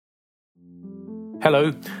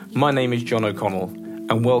Hello, my name is John O'Connell,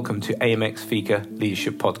 and welcome to AMX Fika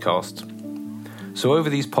Leadership Podcast. So over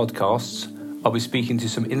these podcasts, I'll be speaking to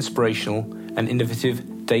some inspirational and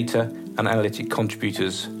innovative data and analytic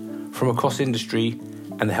contributors from across industry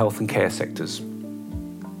and the health and care sectors.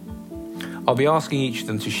 I'll be asking each of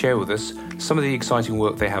them to share with us some of the exciting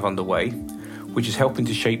work they have underway, which is helping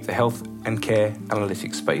to shape the health and care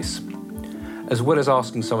analytics space, as well as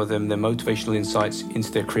asking some of them their motivational insights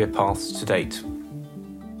into their career paths to date.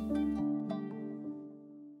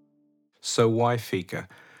 So why Fika?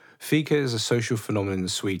 Fika is a social phenomenon in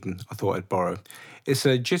Sweden I thought I'd borrow. It's a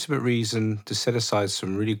legitimate reason to set aside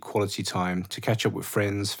some really quality time to catch up with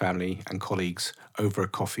friends, family and colleagues over a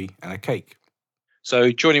coffee and a cake.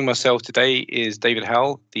 So joining myself today is David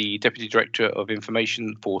Howell, the Deputy Director of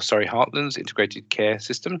Information for Surrey Heartland's Integrated Care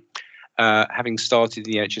System. Having started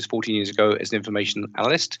in the NHS 14 years ago as an information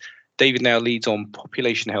analyst, David now leads on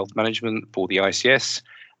population health management for the ICS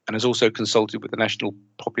and has also consulted with the National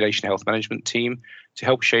Population Health Management Team to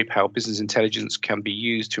help shape how business intelligence can be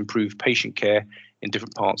used to improve patient care in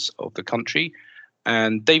different parts of the country.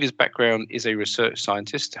 And David's background is a research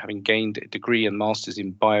scientist, having gained a degree and master's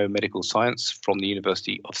in biomedical science from the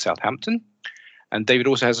University of Southampton. And David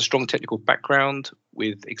also has a strong technical background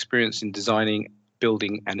with experience in designing,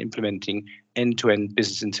 building and implementing end-to-end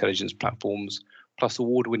business intelligence platforms, plus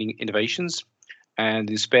award-winning innovations. And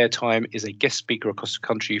in spare time is a guest speaker across the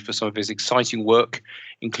country for some of his exciting work,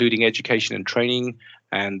 including education and training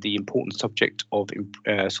and the important subject of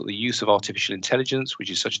the use of artificial intelligence,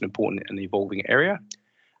 which is such an important and evolving area.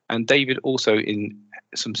 And David also, in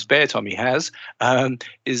some spare time he has,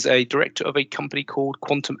 is a director of a company called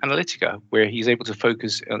Quantum Analytica, where he's able to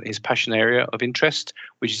focus on his passion area of interest,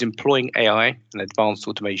 which is employing AI and advanced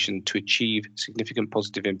automation to achieve significant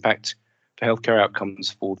positive impact for healthcare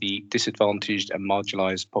outcomes for the disadvantaged and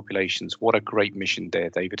marginalised populations. What a great mission there,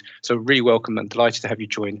 David. So really welcome and delighted to have you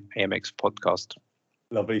join AMX podcast.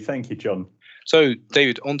 Lovely. Thank you, John. So,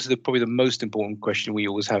 David, on to probably the most important question we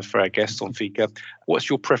always have for our guests on Fika. What's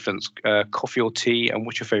your preference, coffee or tea, and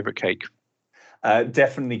what's your favourite cake?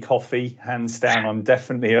 Definitely coffee, hands down. I'm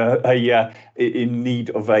definitely in need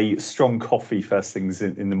of a strong coffee first things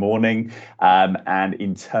in the morning. And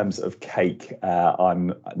in terms of cake,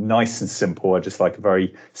 I'm nice and simple. I just like a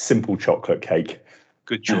very simple chocolate cake.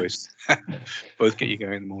 Good choice. Both get you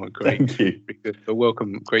going in the morning. Great. Thank you. Good. But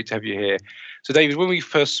welcome. Great to have you here. So, David, when we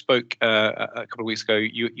first spoke a couple of weeks ago,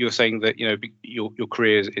 you were saying that your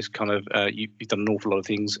career is kind of you've done an awful lot of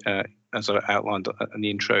things as I outlined in the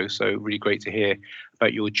intro. So, really great to hear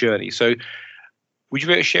about your journey. So, would you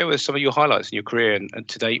be able to share with us some of your highlights in your career and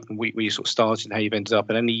to date, and where you sort of started and how you've ended up,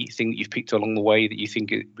 and anything that you've picked along the way that you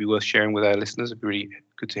think it'd be worth sharing with our listeners? It'd be really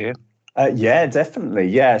good to hear. Yeah, definitely.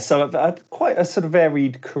 Yeah. So I've had quite a sort of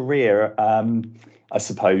varied career, I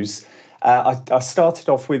suppose. I started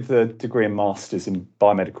off with a degree and master's in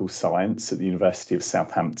biomedical science at the University of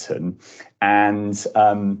Southampton. And,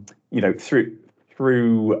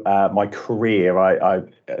 through my career, I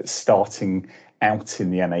starting out in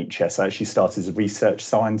the NHS, I actually started as a research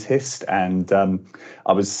scientist, and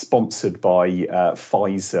I was sponsored by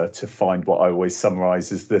Pfizer to find what I always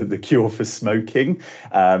summarise as the cure for smoking,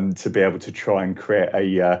 to be able to try and create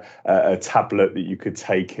a tablet that you could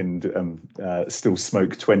take and still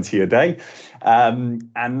smoke 20 a day. And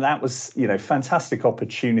that was, fantastic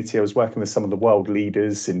opportunity. I was working with some of the world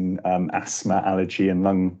leaders in asthma, allergy and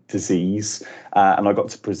lung disease. And I got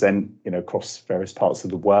to present, across various parts of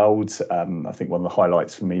the world. I think one of the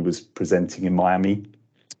highlights for me was presenting in Miami,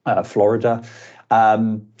 Florida.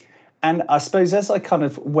 And I suppose as I kind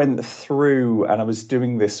of went through and I was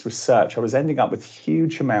doing this research, I was ending up with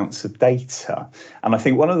huge amounts of data. And I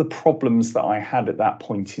think one of the problems that I had at that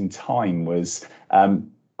point in time was I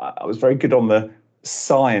was very good on the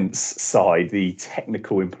science side, the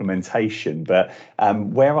technical implementation, but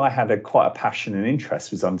where I had quite a passion and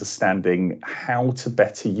interest was understanding how to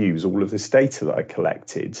better use all of this data that I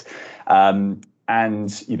collected. And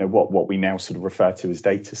what we now sort of refer to as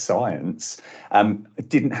data science. I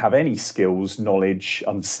didn't have any skills, knowledge,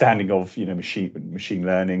 understanding of machine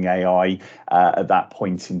learning, AI at that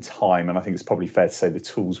point in time, and I think it's probably fair to say the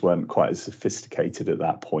tools weren't quite as sophisticated at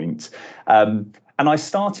that point. And I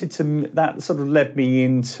started that sort of led me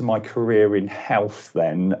into my career in health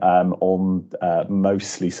then, on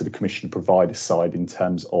mostly sort of commission provider side in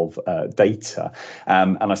terms of data.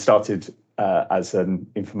 And I started as an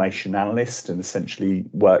information analyst and essentially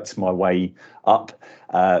worked my way up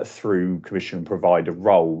through commission provider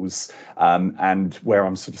roles. And where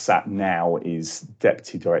I'm sort of sat now is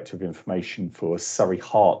Deputy Director of Information for Surrey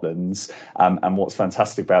Heartlands. And what's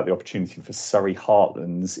fantastic about the opportunity for Surrey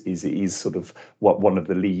Heartlands is it is sort of one of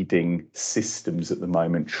the leading systems at the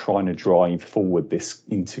moment, trying to drive forward this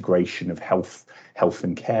integration of health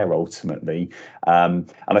and care ultimately.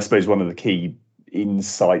 And I suppose one of the key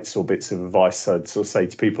insights or bits of advice I'd sort of say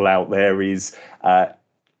to people out there is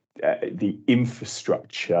the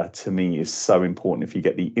infrastructure to me is so important. If you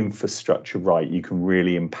get the infrastructure right, you can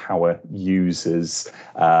really empower users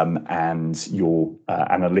and your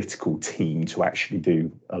analytical team to actually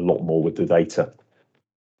do a lot more with the data.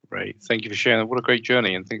 Great. Thank you for sharing that. What a great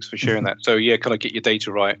journey, and thanks for sharing that. So yeah, kind of get your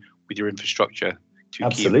data right with your infrastructure.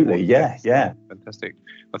 Absolutely. Yeah. Fantastic.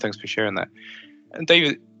 Well, thanks for sharing that. And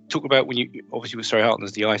David, talk about when you obviously with Surrey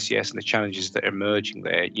Heartlands, the ICS and the challenges that are emerging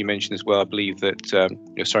there. You mentioned as well, I believe that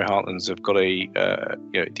Surrey Heartlands have got a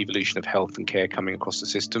devolution of health and care coming across the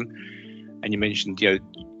system, and you mentioned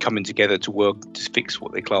coming together to work to fix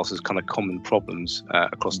what they class as kind of common problems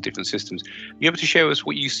across different systems. Are you able to share with us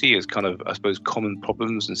what you see as kind of, I suppose, common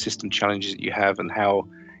problems and system challenges that you have, and how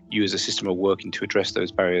you as a system are working to address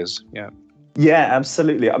those barriers? Yeah,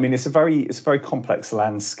 absolutely. I mean, it's a very complex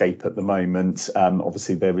landscape at the moment.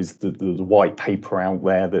 Obviously, there is the white paper out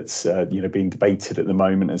there that's being debated at the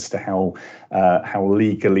moment as to how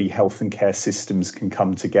legally health and care systems can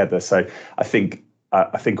come together. So I think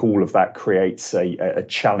all of that creates a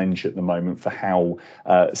challenge at the moment for how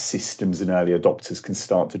systems and early adopters can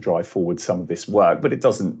start to drive forward some of this work. But it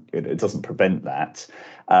doesn't prevent that.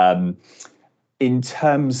 In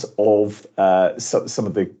terms of some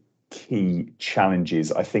of the key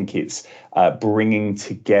challenges, I think it's bringing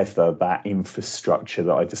together that infrastructure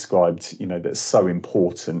that I described, that's so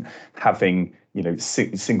important, having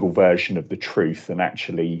single version of the truth, and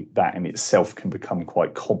actually that in itself can become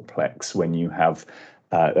quite complex when you have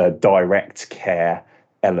a direct care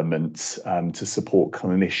element to support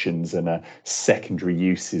clinicians and a secondary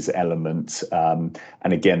uses element, and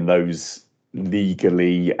again those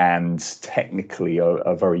legally and technically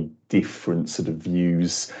are very different sort of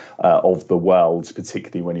views of the world,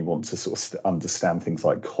 particularly when you want to sort of understand things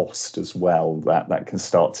like cost as well. That can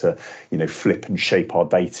start to flip and shape our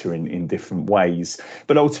data in different ways,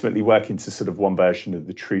 but ultimately working to sort of one version of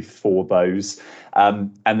the truth for those.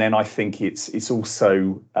 And then I think it's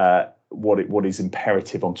also what is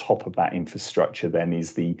imperative on top of that infrastructure then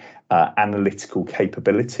is the analytical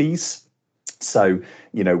capabilities. So,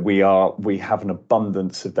 we have an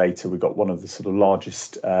abundance of data. We've got one of the sort of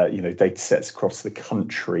largest, data sets across the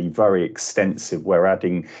country, very extensive. We're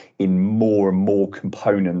adding in more and more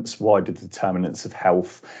components, wider determinants of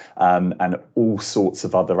health, and all sorts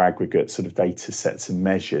of other aggregate sort of data sets and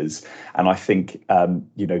measures. And I think,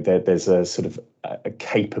 there's a sort of a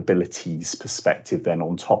capabilities perspective then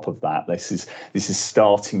on top of that. This is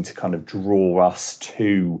starting to kind of draw us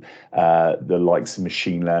to the likes of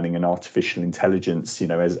machine learning and artificial intelligence.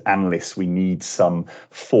 As analysts, we need some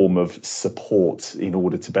form of support in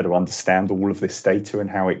order to better understand all of this data and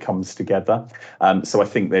how it comes together. So I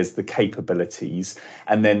think there's the capabilities,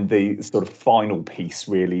 and then the sort of final piece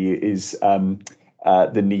really is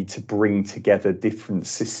the need to bring together different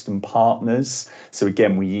system partners. So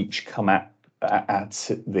again, we each come at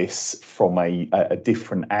this from a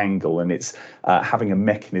different angle, and it's having a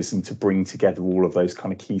mechanism to bring together all of those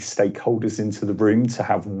kind of key stakeholders into the room to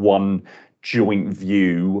have one joint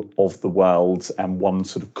view of the world and one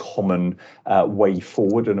sort of common way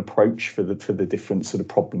forward and approach for the different sort of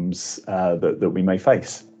problems that we may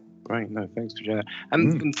face. Great. No, thanks for sharing that.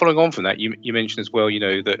 And following on from that, you mentioned as well,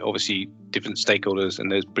 that obviously different stakeholders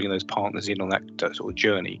and there's bringing those partners in on that sort of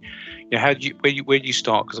journey. Where do you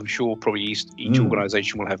start? Because I'm sure probably each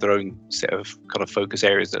organisation will have their own set of kind of focus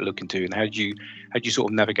areas that they're looking to. And how do you sort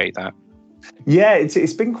of navigate that? Yeah,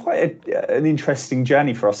 it's been quite an interesting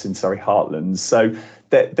journey for us in Surrey Heartlands. So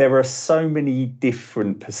there are so many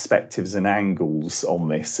different perspectives and angles on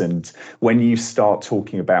this. And when you start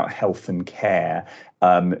talking about health and care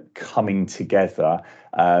coming together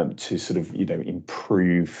to sort of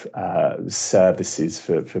improve services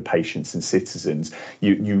for patients and citizens,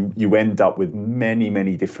 you end up with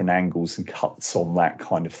many different angles and cuts on that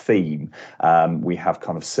kind of theme. We have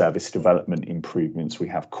kind of service development improvements, we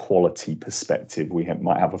have quality perspective,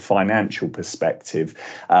 might have a financial perspective,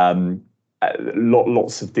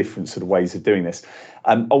 lots of different sort of ways of doing this.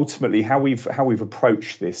 Ultimately, how we've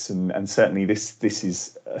approached this, and certainly this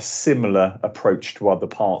is a similar approach to other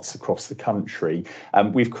parts across the country.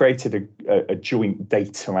 We've created a joint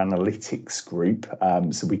data analytics group,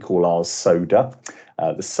 so we call ours SODA,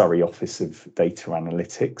 the Surrey Office of Data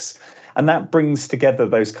Analytics. And that brings together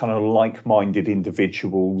those kind of like-minded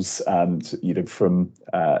individuals, from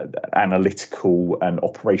analytical and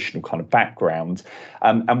operational kind of background.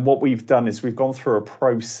 And what we've done is we've gone through a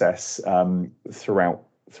process throughout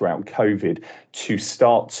COVID to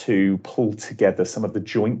start to pull together some of the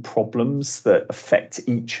joint problems that affect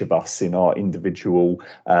each of us in our individual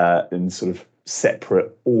and sort of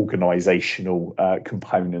separate organizational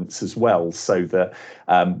components as well, so that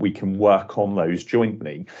we can work on those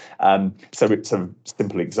jointly. So it's a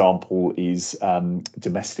simple example is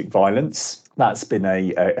domestic violence. That's been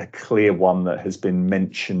a clear one that has been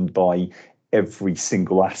mentioned by every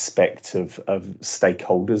single aspect of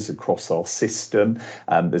stakeholders across our system.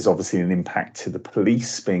 There's obviously an impact to the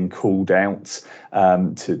police being called out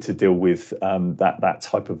to deal with that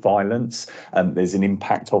type of violence. There's an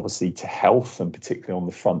impact obviously to health, and particularly on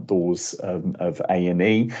the front doors of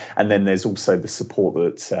A&E. And then there's also the support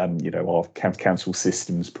that our county council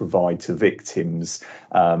systems provide to victims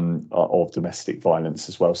of domestic violence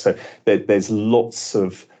as well. So there's lots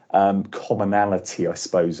of commonality, I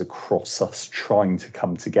suppose, across us trying to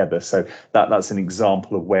come together. So that's an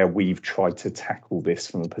example of where we've tried to tackle this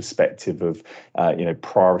from a perspective of,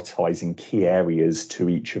 prioritising key areas to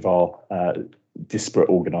each of our disparate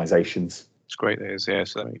organisations. It's great, that is, yeah.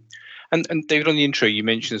 So, and David, on the intro, you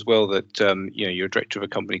mentioned as well that you're a director of a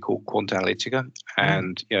company called Quanta Analytica,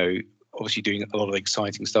 and obviously doing a lot of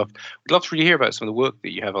exciting stuff. We'd love to really hear about some of the work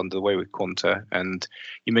that you have underway with Quanta. And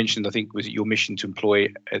you mentioned, I think, was it your mission to employ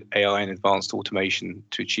AI and advanced automation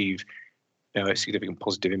to achieve a significant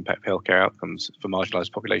positive impact for healthcare outcomes for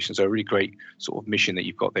marginalised populations. So a really great sort of mission that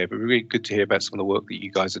you've got there, but really good to hear about some of the work that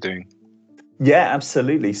you guys are doing. Yeah,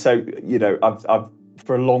 absolutely. So, I've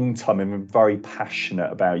for a long time, I've been very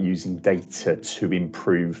passionate about using data to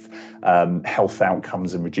improve health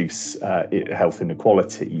outcomes and reduce health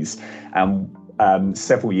inequalities. And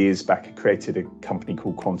several years back, I created a company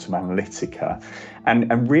called Quantum Analytica.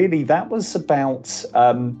 And really, that was about,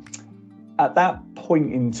 at that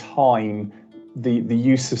point in time, the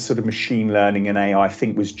use of sort of machine learning and AI, I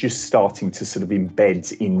think, was just starting to sort of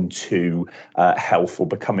embed into health, or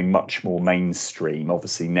becoming much more mainstream.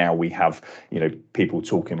 Obviously, now we have people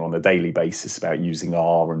talking on a daily basis about using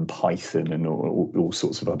R and Python and all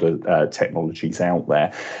sorts of other technologies out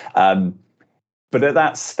there. But at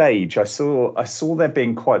that stage, I saw there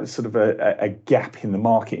being quite a sort of a gap in the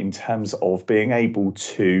market in terms of being able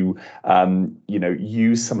to,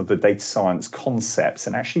 use some of the data science concepts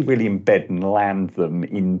and actually really embed and land them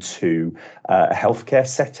into a healthcare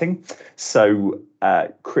setting. So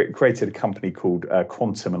created a company called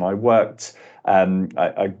Quantum, and I worked.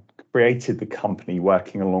 I created the company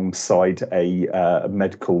working alongside a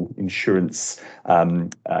medical insurance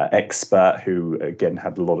expert who, again,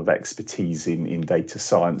 had a lot of expertise in data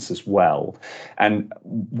science as well. And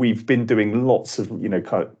we've been doing lots of,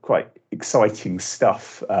 quite exciting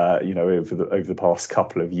stuff, over the past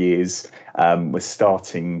couple of years. We're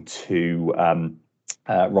starting to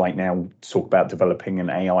right now talk about developing an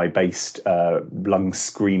AI-based lung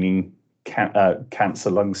screening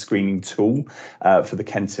cancer lung screening tool for the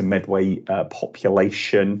Kent and Medway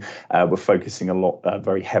population. We're focusing a lot,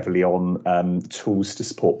 very heavily on tools to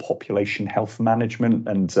support population health management,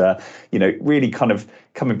 and really kind of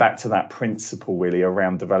coming back to that principle really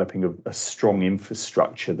around developing a strong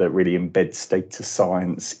infrastructure that really embeds data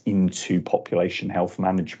science into population health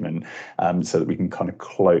management, so that we can kind of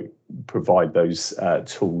provide those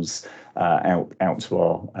tools out to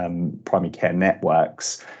our primary care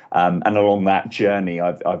networks. And along that journey,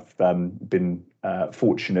 I've been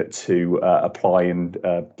fortunate to apply and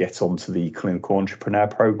get onto the Clinical Entrepreneur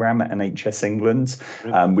Programme at NHS England,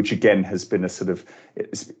 which again has been a sort of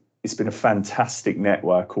it's been a fantastic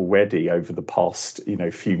network already over the past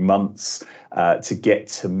few months to get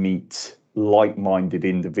to meet like-minded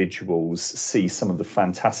individuals, see some of the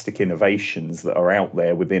fantastic innovations that are out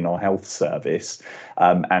there within our health service,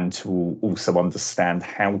 and to also understand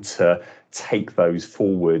how to take those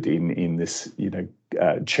forward in this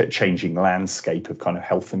changing landscape of kind of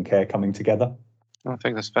health and care coming together. I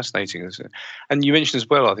think that's fascinating, isn't it? And you mentioned as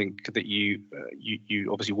well, I think, that you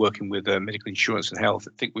obviously working with medical insurance and health.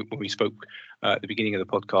 I think when we spoke at the beginning of the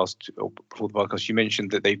podcast, or before the podcast, you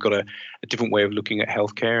mentioned that they've got a different way of looking at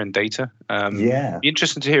healthcare and data. Yeah. Be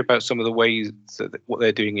interesting to hear about some of the ways that what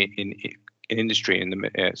they're doing in industry, in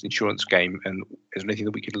the insurance game, and is there anything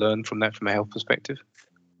that we could learn from that from a health perspective?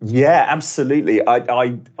 Yeah, absolutely.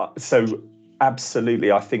 So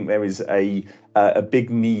absolutely, I think there is a big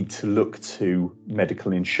need to look to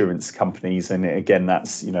medical insurance companies, and again, that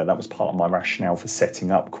was part of my rationale for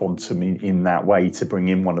setting up Quantum in that way, to bring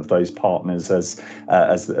in one of those partners as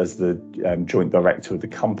the joint director of the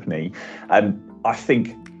company. And I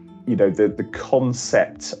think the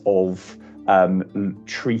concept of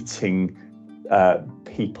treating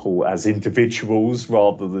people as individuals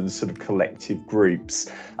rather than sort of collective groups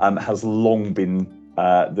has long been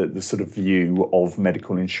the sort of view of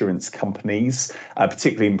medical insurance companies,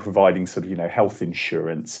 particularly in providing sort of health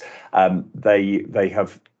insurance. They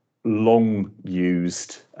have long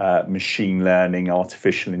used machine learning,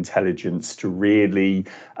 artificial intelligence to really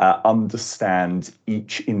understand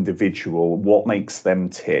each individual, what makes them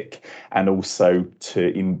tick, and also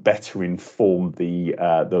to better inform the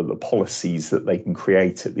policies that they can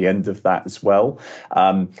create at the end of that as well.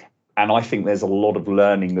 And I think there's a lot of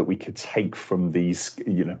learning that we could take from these,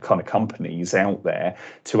 kind of companies out there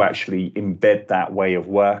to actually embed that way of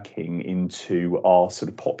working into our sort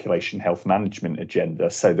of population health management agenda,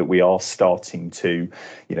 so that we are starting to,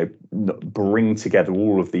 bring together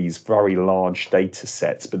all of these very large data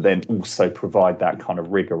sets, but then also provide that kind of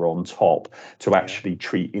rigor on top to actually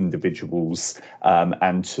treat individuals,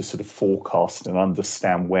 and to sort of forecast and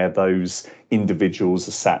understand where those individuals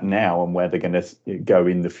are sat now and where they're going to go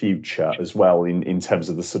in the future as well, in terms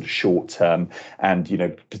of the sort of short term and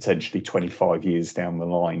potentially 25 years down the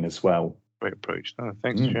line as well. Great approach. Oh,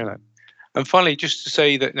 thanks for sharing that. And finally, just to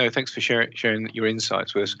say that, no, thanks for sharing your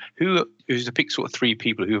insights with us. Who's to pick sort of three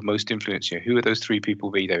people who have most influenced you? Who are those three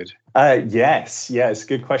people be, David? Yes, it's a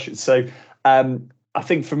good question. So I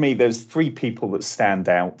think for me, there's three people that stand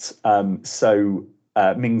out.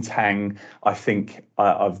 Ming Tang, I think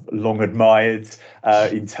I've long admired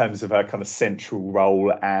in terms of her kind of central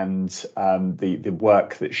role and the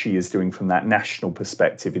work that she is doing from that national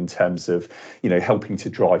perspective in terms of helping to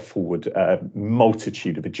drive forward a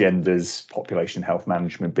multitude of agendas, population health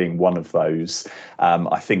management being one of those.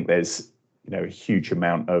 I think there's a huge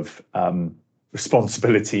amount of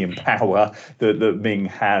responsibility and power that Ming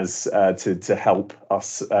has to help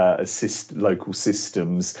us assist local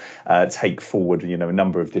systems take forward a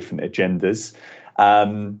number of different agendas.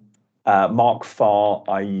 Mark Farr,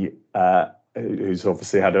 who's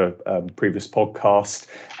obviously had a previous podcast,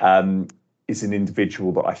 is an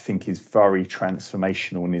individual that I think is very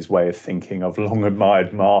transformational in his way of thinking. I've long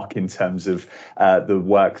admired Mark in terms of the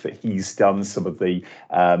work that he's done, some of the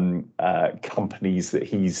companies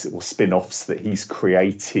that or spin-offs that he's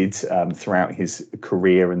created throughout his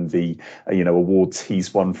career, and the awards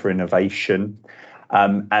he's won for innovation.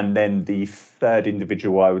 And then the third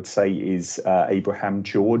individual I would say is Abraham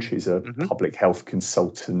George, who's a public health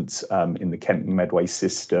consultant in the Kent and Medway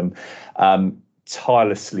system.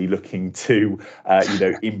 Tirelessly looking to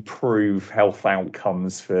improve health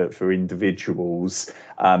outcomes for individuals,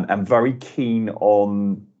 and very keen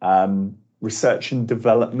on research and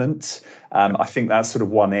development. I think that's sort of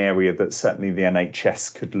one area that certainly the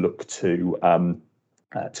NHS could look to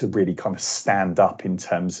really kind of stand up in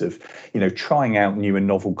terms of trying out new and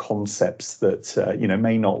novel concepts that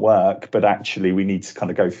may not work, but actually we need to kind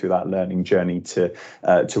of go through that learning journey to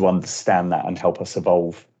understand that and help us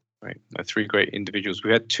evolve. Right, three great individuals.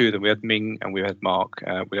 We had two of them. We had Ming and we had Mark.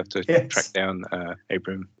 We have to track down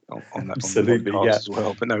Abraham on that Absolutely, on the podcast as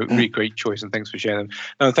well. But no, really great choice, and thanks for sharing them.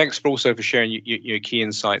 No, and thanks also for sharing your key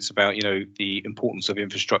insights about the importance of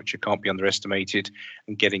infrastructure can't be underestimated,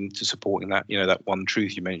 and getting to supporting that that one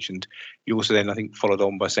truth you mentioned. You also then I think followed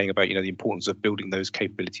on by saying about the importance of building those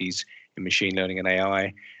capabilities in machine learning and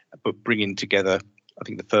AI, but bringing together. I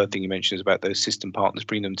think the third thing you mentioned is about those system partners,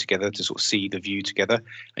 bringing them together to sort of see the view together.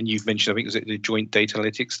 And you've mentioned, I think, was it the Joint Data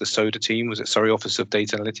Analytics, the SODA team? Was it, sorry, Office of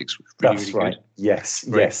Data Analytics? That's right. Good. Yes,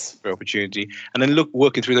 great opportunity. And then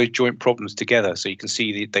working through those joint problems together, so you can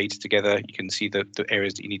see the data together, you can see the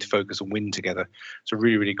areas that you need to focus and win together. So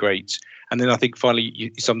really, really great. And then I think finally you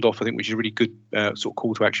summed off, I think, which is a really good sort of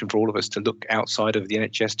call to action for all of us to look outside of the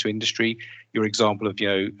NHS to industry. Your example of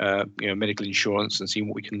medical insurance and seeing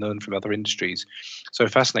what we can learn from other industries. So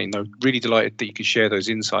fascinating. I'm really delighted that you could share those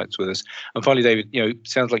insights with us. And finally, David,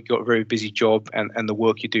 sounds like you've got a very busy job and the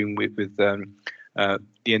work you're doing with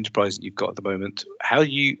the enterprise that you've got at the moment. What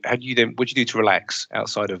do you do to relax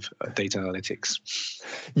outside of data analytics?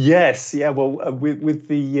 Yes, well, with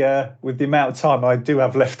the amount of time I do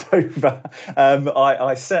have left over,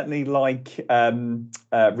 I certainly like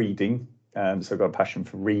reading. So I've got a passion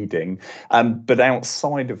for reading, but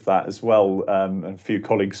outside of that as well, and a few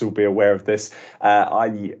colleagues will be aware of this.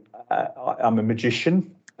 I'm a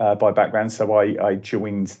magician. by background. So I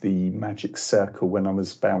joined the Magic Circle when I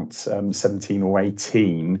was about 17 or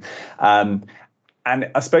 18.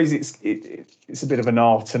 And I suppose it's a bit of an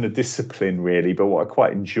art and a discipline, really. But what I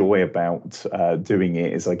quite enjoy about doing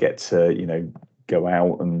it is I get to, go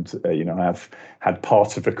out and, I've had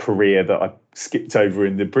part of a career that I skipped over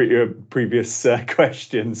in the previous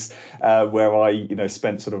questions, where I,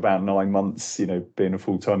 spent sort of about 9 months, being a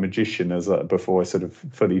full-time magician before I sort of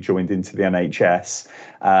fully joined into the NHS.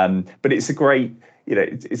 But it's a great,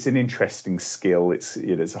 it's an interesting skill. It's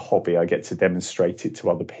it's a hobby. I get to demonstrate it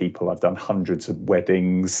to other people. I've done hundreds of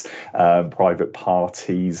weddings, private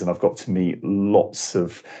parties, and I've got to meet lots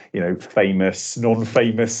of famous,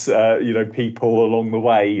 non-famous people along the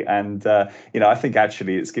way. And I think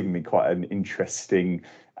actually it's given me quite an interesting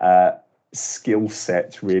skill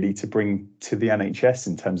set really to bring to the NHS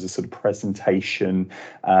in terms of sort of presentation,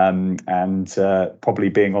 and probably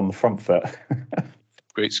being on the front foot.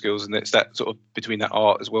 Great skills, and it's that sort of between that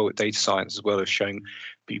art as well, with data science as well as showing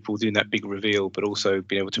people doing that big reveal, but also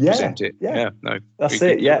being able to present it. That's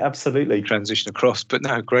it. Yeah, absolutely. Transition across, but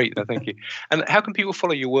no, great. No, thank you. And how can people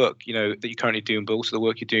follow your work? That you're currently doing, but also the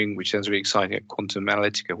work you're doing, which sounds really exciting at Quantum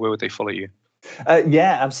Analytica. Where would they follow you?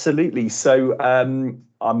 Yeah, absolutely. So I'm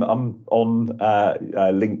on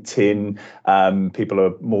LinkedIn. People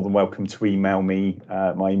are more than welcome to email me.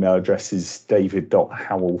 My email address is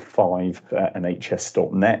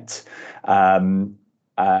david.howell5@nhs.net.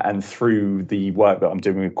 And through the work that I'm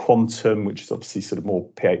doing with Quantum, which is obviously sort of more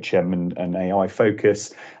PHM and AI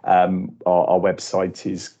focus, our website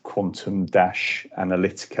is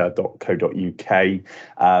quantum-analytica.co.uk.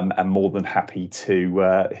 I'm more than happy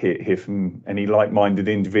to hear from any like-minded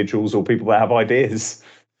individuals or people that have ideas.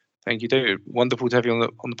 Thank you, David. Wonderful to have you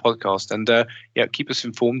on the podcast. And keep us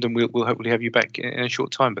informed, and we'll hopefully have you back in a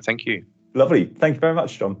short time. But thank you. Lovely. Thank you very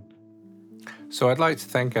much, John. So I'd like to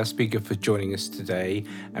thank our speaker for joining us today,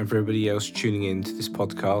 and for everybody else tuning in to this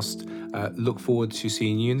podcast. Look forward to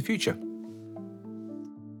seeing you in the future.